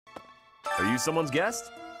Are you someone's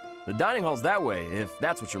guest? The dining hall's that way, if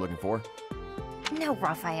that's what you're looking for. No,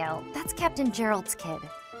 Raphael. That's Captain Gerald's kid.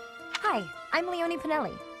 Hi, I'm Leonie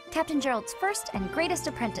Pinelli, Captain Gerald's first and greatest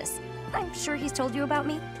apprentice. I'm sure he's told you about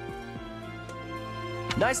me.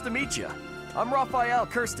 Nice to meet you. I'm Raphael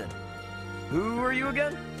Kirsten. Who are you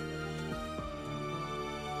again?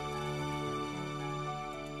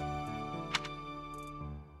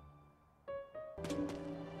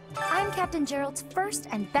 I'm Captain Gerald's first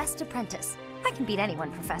and best apprentice. I can beat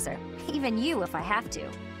anyone, Professor. Even you, if I have to.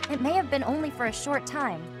 It may have been only for a short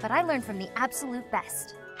time, but I learned from the absolute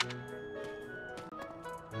best.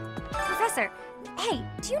 Professor, hey,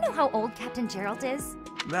 do you know how old Captain Gerald is?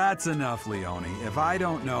 That's enough, Leonie. If I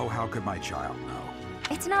don't know, how could my child know?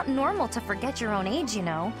 It's not normal to forget your own age, you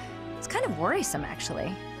know. It's kind of worrisome,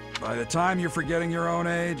 actually. By the time you're forgetting your own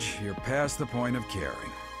age, you're past the point of caring.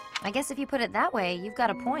 I guess if you put it that way, you've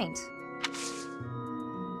got a point.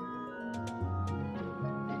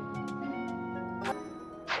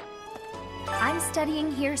 I'm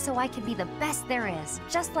studying here so I can be the best there is,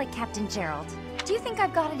 just like Captain Gerald. Do you think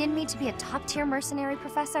I've got it in me to be a top-tier mercenary,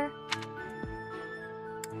 Professor?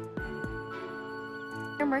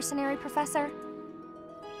 Mercenary, Professor?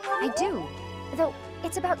 I do. Though,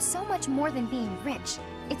 it's about so much more than being rich.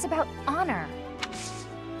 It's about honor.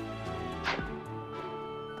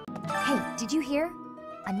 Hey, did you hear?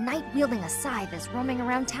 A knight wielding a scythe is roaming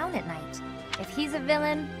around town at night. If he's a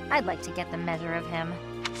villain, I'd like to get the measure of him.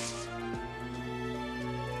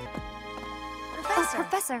 Oh,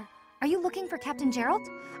 Professor, are you looking for Captain Gerald?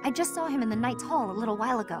 I just saw him in the Knight's Hall a little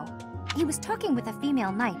while ago. He was talking with a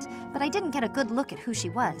female knight, but I didn't get a good look at who she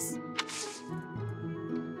was.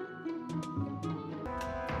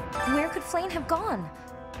 Where could Flane have gone?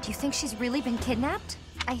 Do you think she's really been kidnapped?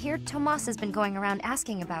 I hear Tomas has been going around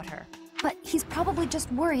asking about her. But he's probably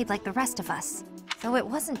just worried like the rest of us. Though it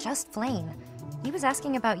wasn't just Flane. He was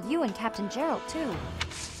asking about you and Captain Gerald, too.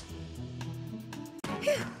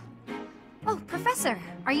 Phew. Oh, Professor,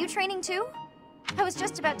 are you training too? I was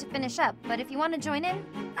just about to finish up, but if you want to join in,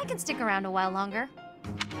 I can stick around a while longer.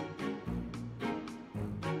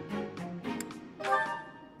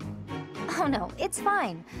 Oh no, it's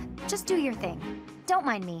fine. Just do your thing. Don't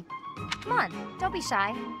mind me. Come on, don't be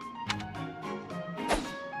shy.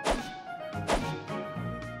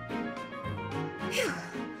 Phew.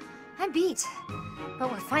 I'm beat,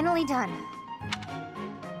 but we're finally done.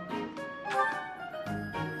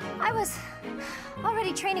 I was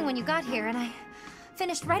already training when you got here, and I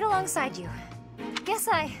finished right alongside you. Guess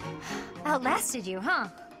I outlasted you, huh?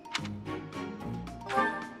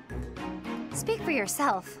 Speak for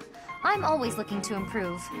yourself. I'm always looking to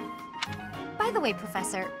improve. By the way,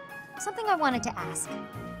 Professor, something I wanted to ask.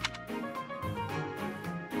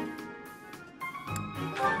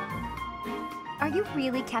 Are you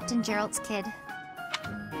really Captain Gerald's kid?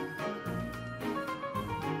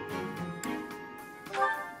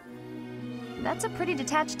 That's a pretty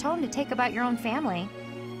detached tone to take about your own family.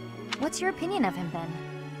 What's your opinion of him, then?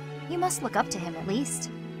 You must look up to him, at least.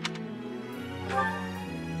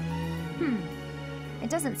 It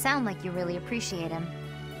doesn't sound like you really appreciate him.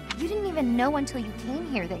 You didn't even know until you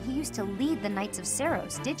came here that he used to lead the Knights of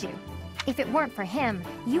Seiros, did you? If it weren't for him,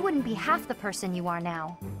 you wouldn't be half the person you are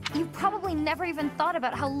now. You probably never even thought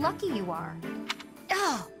about how lucky you are.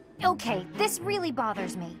 Oh, okay, this really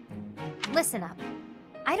bothers me. Listen up.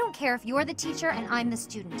 I don't care if you're the teacher and I'm the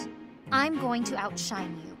student. I'm going to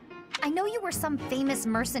outshine you. I know you were some famous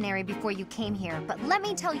mercenary before you came here, but let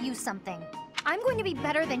me tell you something. I'm going to be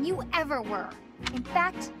better than you ever were. In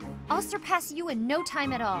fact, I'll surpass you in no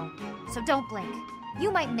time at all. So don't blink.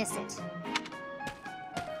 You might miss it.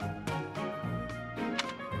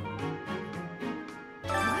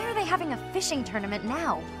 Why are they having a fishing tournament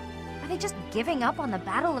now? Are they just giving up on the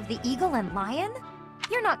Battle of the Eagle and Lion?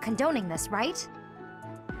 You're not condoning this, right?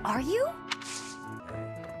 Are you?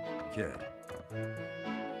 Kid.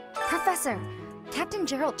 Professor, Captain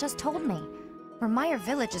Gerald just told me. Vermeer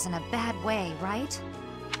Village is in a bad way, right?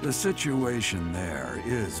 The situation there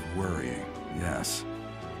is worrying, yes.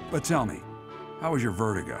 But tell me, how was your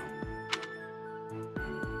vertigo?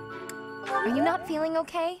 Are you not feeling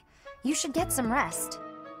okay? You should get some rest.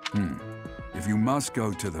 If you must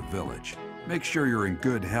go to the village, make sure you're in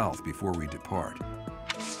good health before we depart.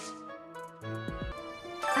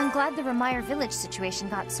 I'm glad the Vermeer Village situation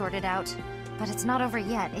got sorted out. But it's not over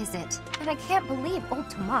yet, is it? And I can't believe old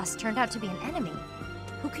Tomas turned out to be an enemy.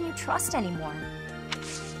 Who can you trust anymore?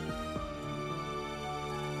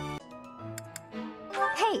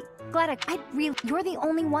 Hey, glad you're the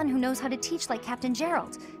only one who knows how to teach like Captain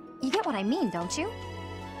Gerald. You get what I mean, don't you?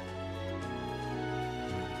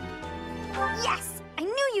 Yes! I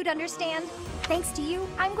knew you'd understand. Thanks to you,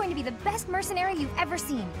 I'm going to be the best mercenary you've ever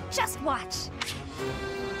seen. Just watch.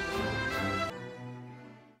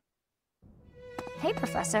 Hey,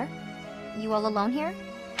 Professor. You all alone here?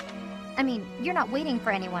 I mean, you're not waiting for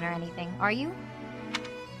anyone or anything, are you?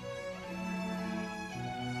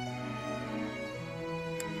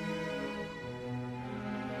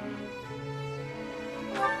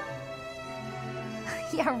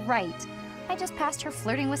 Yeah, right. I just passed her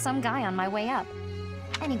flirting with some guy on my way up.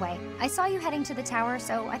 Anyway, I saw you heading to the tower,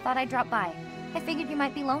 so I thought I'd drop by. I figured you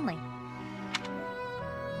might be lonely.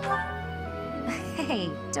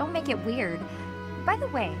 Hey, don't make it weird. By the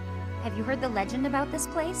way, have you heard the legend about this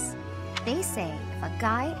place? They say if a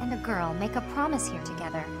guy and a girl make a promise here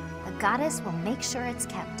together, the goddess will make sure it's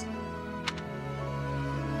kept.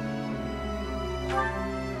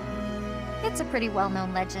 It's a pretty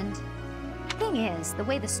well-known legend. Thing is, the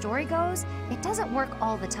way the story goes, it doesn't work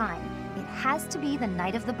all the time. It has to be the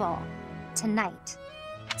night of the ball. Tonight.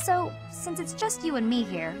 So, since it's just you and me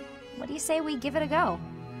here, what do you say we give it a go?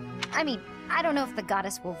 I mean, I don't know if the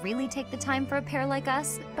goddess will really take the time for a pair like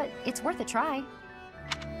us, but it's worth a try.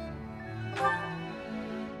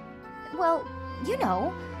 Well, you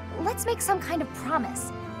know, let's make some kind of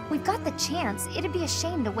promise. We've got the chance, it'd be a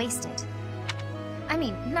shame to waste it. I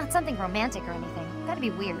mean, not something romantic or anything. That'd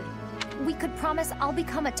be weird. We could promise I'll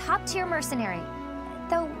become a top-tier mercenary.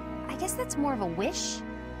 Though, I guess that's more of a wish.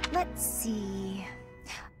 Let's see...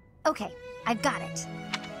 Okay, I've got it.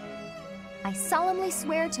 I solemnly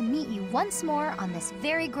swear to meet you once more on this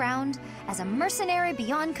very ground as a mercenary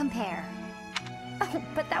beyond compare. Oh,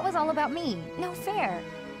 but that was all about me. No fair.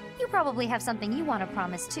 You probably have something you want to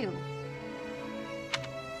promise, too.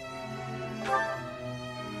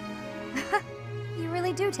 You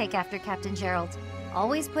really do take after Captain Gerald.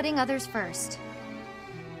 Always putting others first.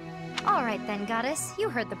 All right then, goddess. You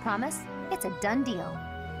heard the promise. It's a done deal.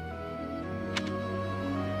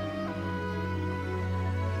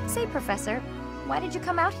 Say, Professor, why did you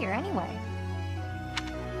come out here anyway?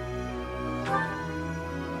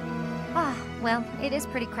 Ah, well, it is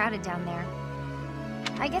pretty crowded down there.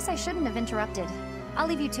 I guess I shouldn't have interrupted. I'll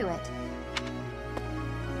leave you to it.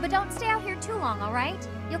 But don't stay out here too long, all right?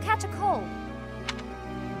 You'll catch a cold.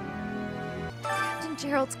 Captain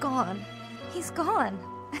Gerald's gone. He's gone.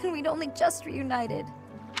 And we'd only just reunited.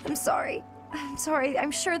 I'm sorry. I'm sorry.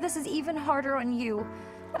 I'm sure this is even harder on you.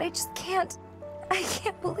 But I just can't... I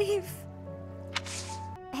can't believe...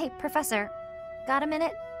 Hey, Professor. Got a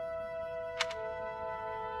minute?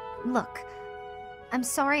 Look. I'm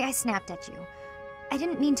sorry I snapped at you. I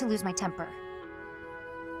didn't mean to lose my temper.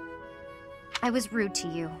 I was rude to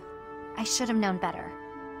you. I should have known better.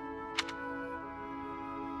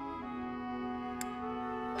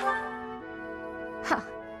 Huh.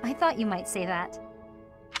 I thought you might say that.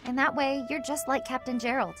 In that way, you're just like Captain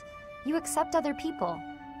Gerald. You accept other people.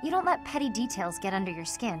 You don't let petty details get under your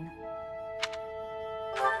skin.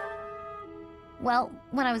 Well,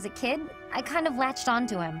 when I was a kid, I kind of latched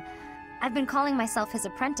onto him. I've been calling myself his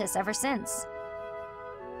apprentice ever since.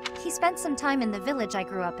 He spent some time in the village I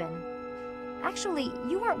grew up in. Actually,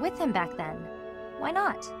 you weren't with him back then. Why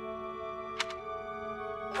not?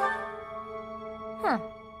 Huh.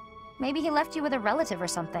 Maybe he left you with a relative or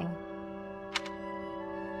something.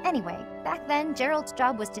 Anyway, back then, Gerald's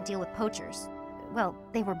job was to deal with poachers. Well,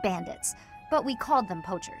 they were bandits, but we called them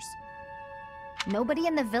poachers. Nobody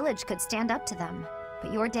in the village could stand up to them,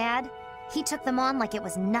 but your dad, he took them on like it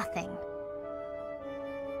was nothing.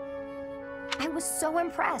 I was so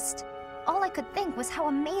impressed. All I could think was how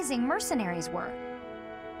amazing mercenaries were.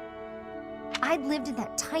 I'd lived in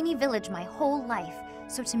that tiny village my whole life,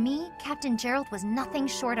 so to me, Captain Gerald was nothing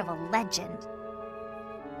short of a legend.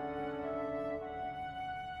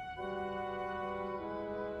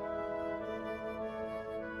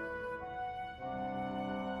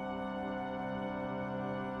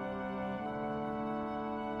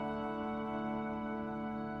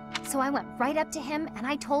 So I went right up to him and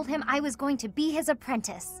I told him I was going to be his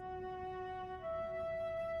apprentice.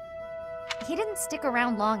 He didn't stick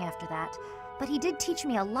around long after that, but he did teach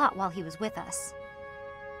me a lot while he was with us.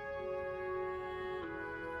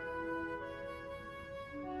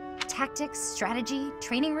 Tactics, strategy,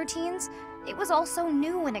 training routines, it was all so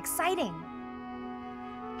new and exciting.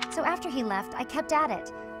 So after he left, I kept at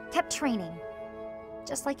it, kept training,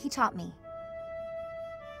 just like he taught me.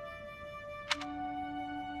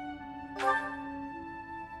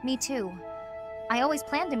 Me too. I always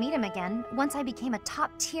planned to meet him again once I became a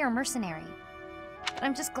top-tier mercenary. But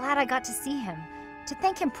I'm just glad I got to see him, to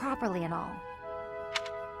thank him properly and all.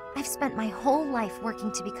 I've spent my whole life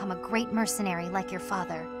working to become a great mercenary like your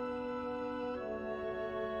father.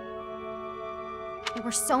 There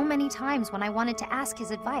were so many times when I wanted to ask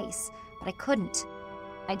his advice, but I couldn't.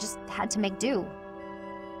 I just had to make do.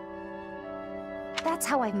 That's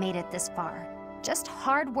how I've made it this far. Just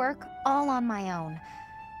hard work, all on my own.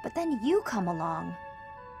 But then you come along.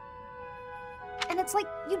 And it's like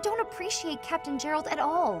you don't appreciate Captain Gerald at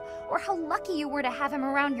all, or how lucky you were to have him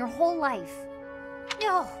around your whole life.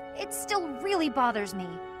 No, it still really bothers me.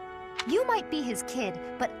 You might be his kid,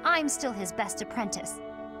 but I'm still his best apprentice.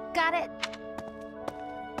 Got it?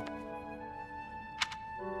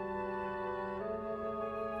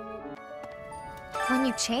 When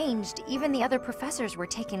you changed, even the other professors were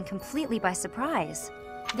taken completely by surprise.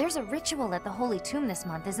 There's a ritual at the Holy Tomb this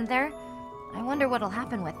month, isn't there? I wonder what'll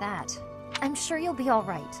happen with that. I'm sure you'll be all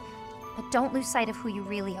right, but don't lose sight of who you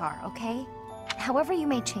really are, okay? However you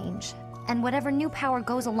may change, and whatever new power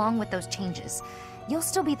goes along with those changes, you'll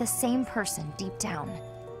still be the same person deep down.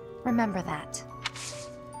 Remember that.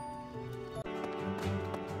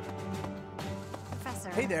 Professor.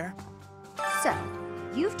 Hey there. So,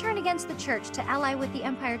 you've turned against the Church to ally with the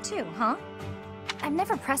Empire too, huh? I've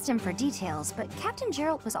never pressed him for details, but Captain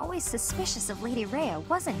Gerald was always suspicious of Lady Rhea,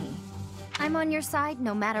 wasn't he? I'm on your side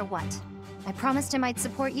no matter what. I promised him I'd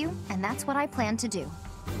support you, and that's what I plan to do.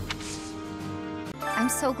 I'm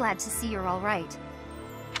so glad to see you're all right.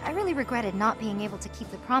 I really regretted not being able to keep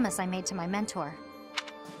the promise I made to my mentor.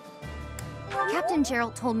 Captain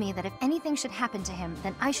Gerald told me that if anything should happen to him,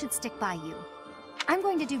 then I should stick by you. I'm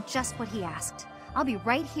going to do just what he asked. I'll be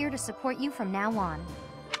right here to support you from now on.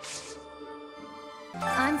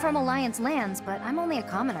 I'm from Alliance lands, but I'm only a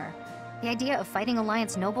commoner. The idea of fighting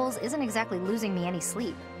Alliance nobles isn't exactly losing me any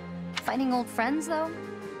sleep. Fighting old friends, though?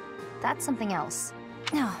 That's something else.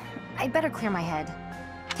 No, I'd better clear my head.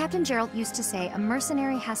 Captain Gerald used to say a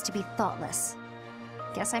mercenary has to be thoughtless.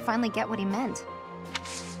 Guess I finally get what he meant.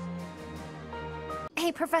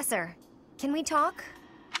 Hey, Professor. Can we talk?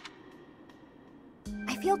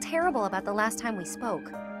 I feel terrible about the last time we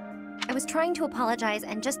spoke. I was trying to apologize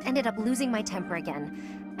and just ended up losing my temper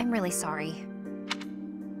again. I'm really sorry.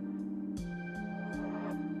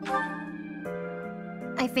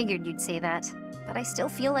 I figured you'd say that, but I still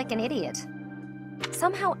feel like an idiot.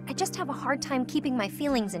 Somehow, I just have a hard time keeping my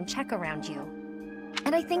feelings in check around you.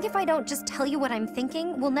 And I think if I don't just tell you what I'm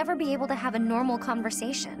thinking, we'll never be able to have a normal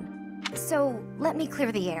conversation. So, let me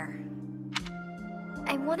clear the air.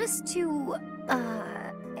 I want us to,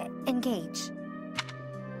 engage.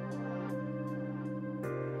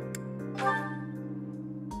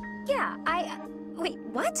 Yeah, wait,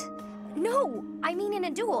 what? No, I mean in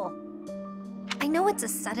a duel. I know it's a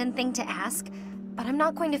sudden thing to ask, but I'm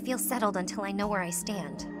not going to feel settled until I know where I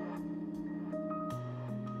stand.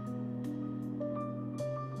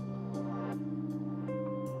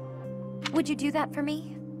 Would you do that for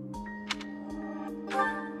me?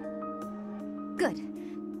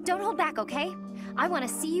 Good. Don't hold back, okay? I want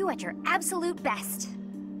to see you at your absolute best.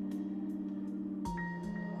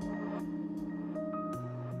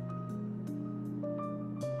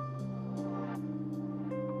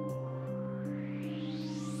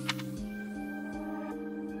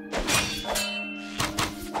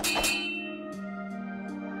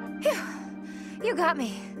 You got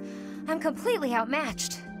me. I'm completely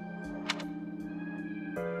outmatched.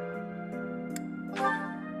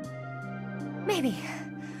 Maybe,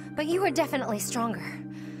 but you were definitely stronger.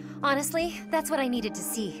 Honestly, that's what I needed to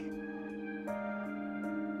see.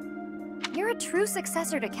 You're a true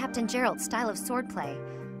successor to Captain Gerald's style of swordplay.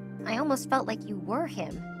 I almost felt like you were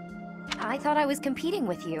him. I thought I was competing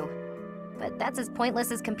with you, but that's as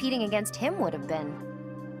pointless as competing against him would have been.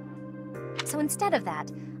 So instead of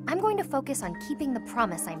that, I'm going to focus on keeping the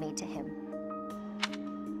promise I made to him.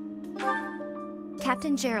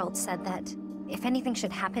 Captain Gerald said that if anything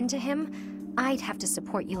should happen to him, I'd have to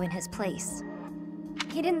support you in his place.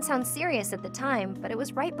 He didn't sound serious at the time, but it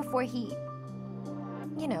was right before he...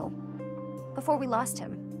 you know, before we lost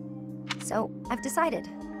him. So, I've decided.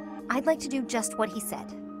 I'd like to do just what he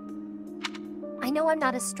said. I know I'm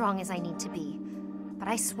not as strong as I need to be, but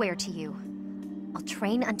I swear to you, I'll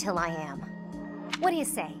train until I am. What do you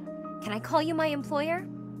say? Can I call you my employer?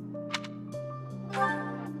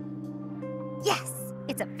 Yes!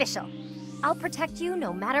 It's official. I'll protect you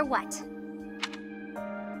no matter what.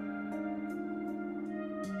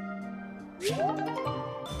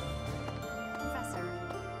 Professor,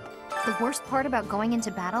 the worst part about going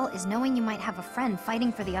into battle is knowing you might have a friend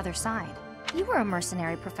fighting for the other side. You were a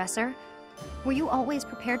mercenary, Professor. Were you always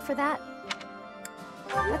prepared for that?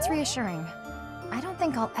 That's reassuring. I don't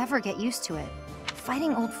think I'll ever get used to it.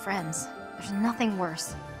 Fighting old friends, there's nothing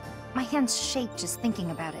worse. My hands shake just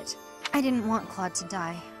thinking about it. I didn't want Claude to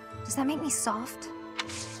die. Does that make me soft?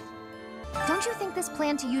 Don't you think this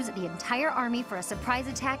plan to use the entire army for a surprise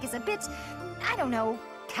attack is a bit, I don't know,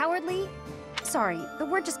 cowardly? Sorry, the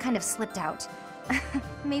word just kind of slipped out.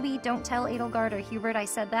 Maybe don't tell Edelgard or Hubert I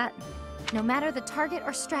said that. No matter the target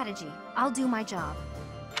or strategy, I'll do my job.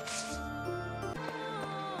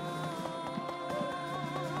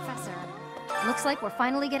 Professor, looks like we're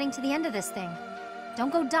finally getting to the end of this thing.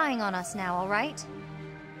 Don't go dying on us now, all right?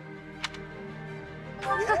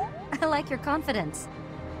 I like your confidence.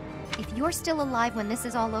 If you're still alive when this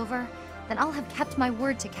is all over, then I'll have kept my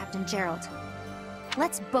word to Captain Gerald.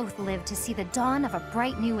 Let's both live to see the dawn of a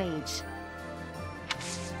bright new age.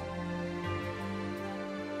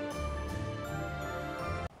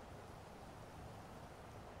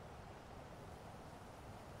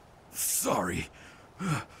 Sorry.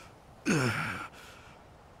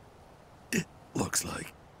 It looks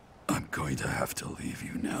like I'm going to have to leave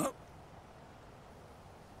you now.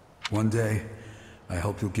 One day, I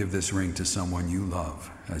hope you'll give this ring to someone you love,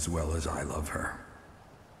 as well as I love her.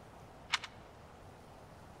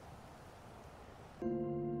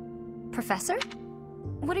 Professor?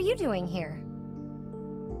 What are you doing here?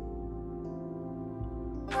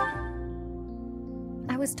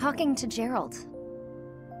 I was talking to Gerald.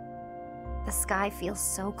 The sky feels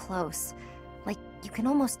so close, like you can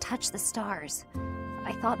almost touch the stars.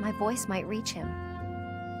 I thought my voice might reach him.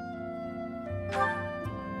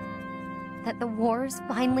 That the war's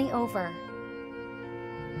finally over.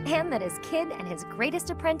 And that his kid and his greatest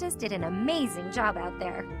apprentice did an amazing job out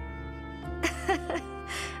there.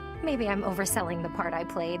 Maybe I'm overselling the part I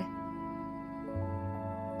played.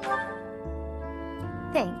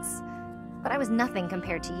 Thanks, but I was nothing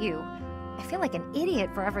compared to you. I feel like an idiot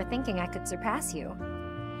for ever thinking I could surpass you.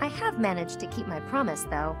 I have managed to keep my promise,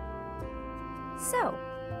 though. So,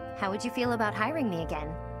 how would you feel about hiring me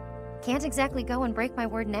again? Can't exactly go and break my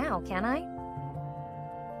word now, can I?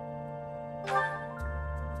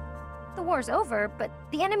 The war's over, but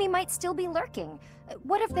the enemy might still be lurking.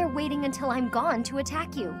 What if they're waiting until I'm gone to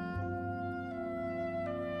attack you?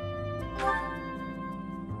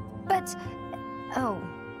 But... oh,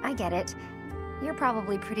 I get it. You're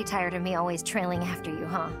probably pretty tired of me always trailing after you,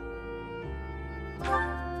 huh?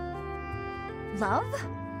 Love?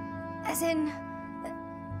 As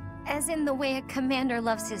in the way a commander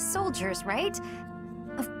loves his soldiers, right?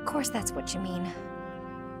 Of course that's what you mean.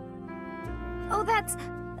 Oh, that's...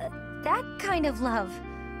 that kind of love.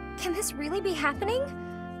 Can this really be happening?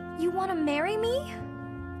 You want to marry me?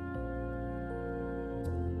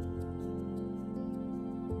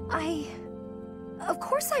 Of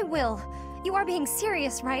course I will. You are being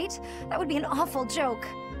serious, right? That would be an awful joke.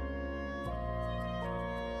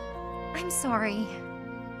 I'm sorry.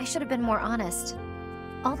 I should have been more honest.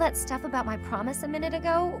 All that stuff about my promise a minute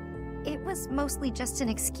ago, it was mostly just an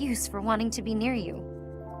excuse for wanting to be near you.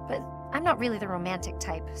 But I'm not really the romantic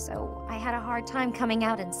type, so I had a hard time coming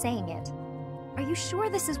out and saying it. Are you sure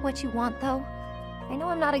this is what you want, though? I know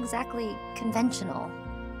I'm not exactly conventional.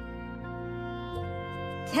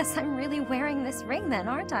 Guess I'm really wearing this ring then,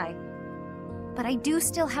 aren't I? But I do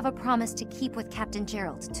still have a promise to keep with Captain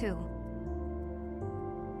Gerald, too.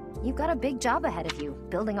 You've got a big job ahead of you,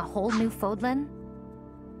 building a whole new Fodlan.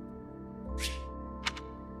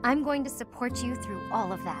 I'm going to support you through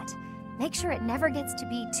all of that. Make sure it never gets to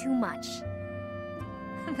be too much.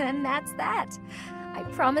 Then that's that. I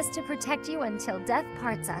promise to protect you until death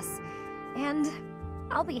parts us. And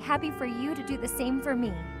I'll be happy for you to do the same for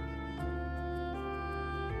me.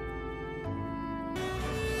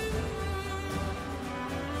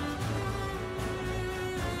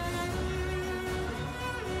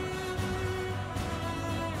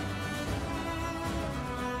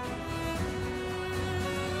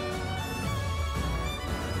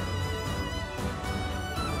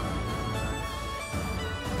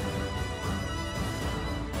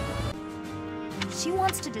 She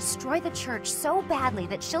wants to destroy the church so badly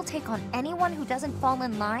that she'll take on anyone who doesn't fall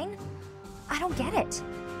in line? I don't get it.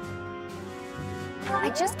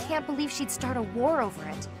 I just can't believe she'd start a war over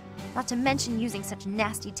it. Not to mention using such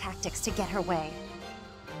nasty tactics to get her way.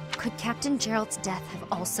 Could Captain Gerald's death have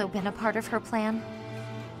also been a part of her plan?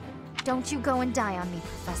 Don't you go and die on me,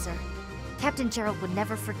 Professor. Captain Gerald would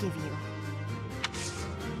never forgive you.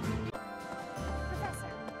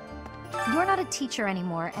 You're not a teacher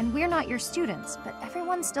anymore, and we're not your students, but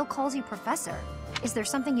everyone still calls you Professor. Is there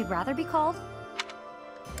something you'd rather be called?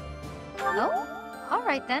 Oh?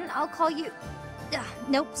 Alright then, I'll call you...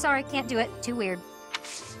 nope, sorry, can't do it. Too weird.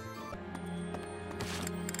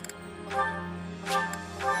 Wow.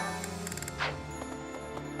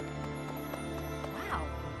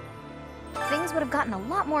 Things would have gotten a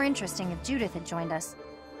lot more interesting if Judith had joined us.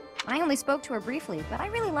 I only spoke to her briefly, but I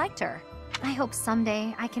really liked her. I hope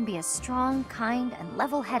someday I can be as strong, kind, and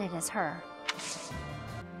level-headed as her.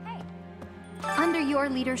 Hey! Under your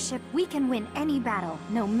leadership, we can win any battle,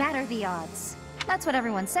 no matter the odds. That's what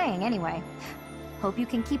everyone's saying, anyway. Hope you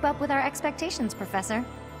can keep up with our expectations, Professor.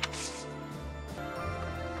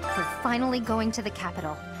 We're finally going to the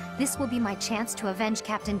capital. This will be my chance to avenge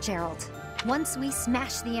Captain Gerald. Once we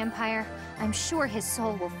smash the Empire, I'm sure his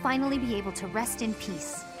soul will finally be able to rest in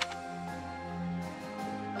peace.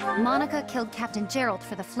 Monica killed Captain Gerald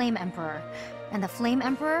for the Flame Emperor, and the Flame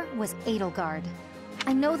Emperor was Edelgard.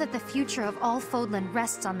 I know that the future of all Fodlan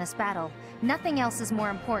rests on this battle. Nothing else is more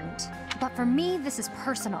important. But for me, this is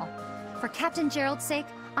personal. For Captain Gerald's sake,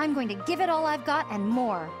 I'm going to give it all I've got and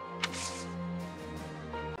more.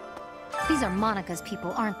 These are Monica's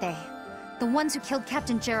people, aren't they? The ones who killed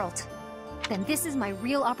Captain Gerald. Then this is my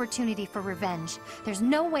real opportunity for revenge. There's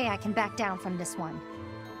no way I can back down from this one.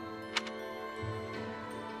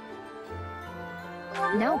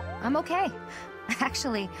 No, I'm okay.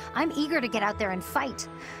 Actually, I'm eager to get out there and fight.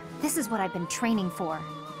 This is what I've been training for.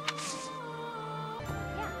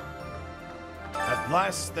 At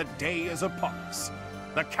last the day is upon us.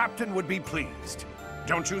 The captain would be pleased.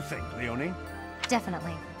 Don't you think, Leonie?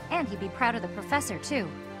 Definitely. And he'd be proud of the professor, too.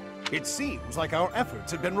 It seems like our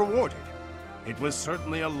efforts have been rewarded. It was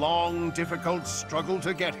certainly a long, difficult struggle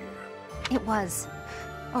to get here. It was.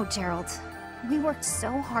 Oh, Gerald, we worked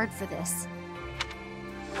so hard for this.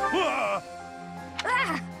 Ah!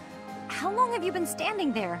 Ah! How long have you been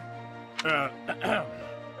standing there?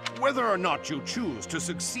 Whether or not you choose to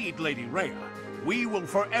succeed Lady Rhea, we will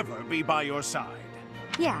forever be by your side.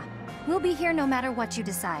 Yeah, we'll be here no matter what you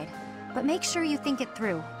decide. But make sure you think it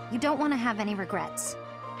through. You don't want to have any regrets.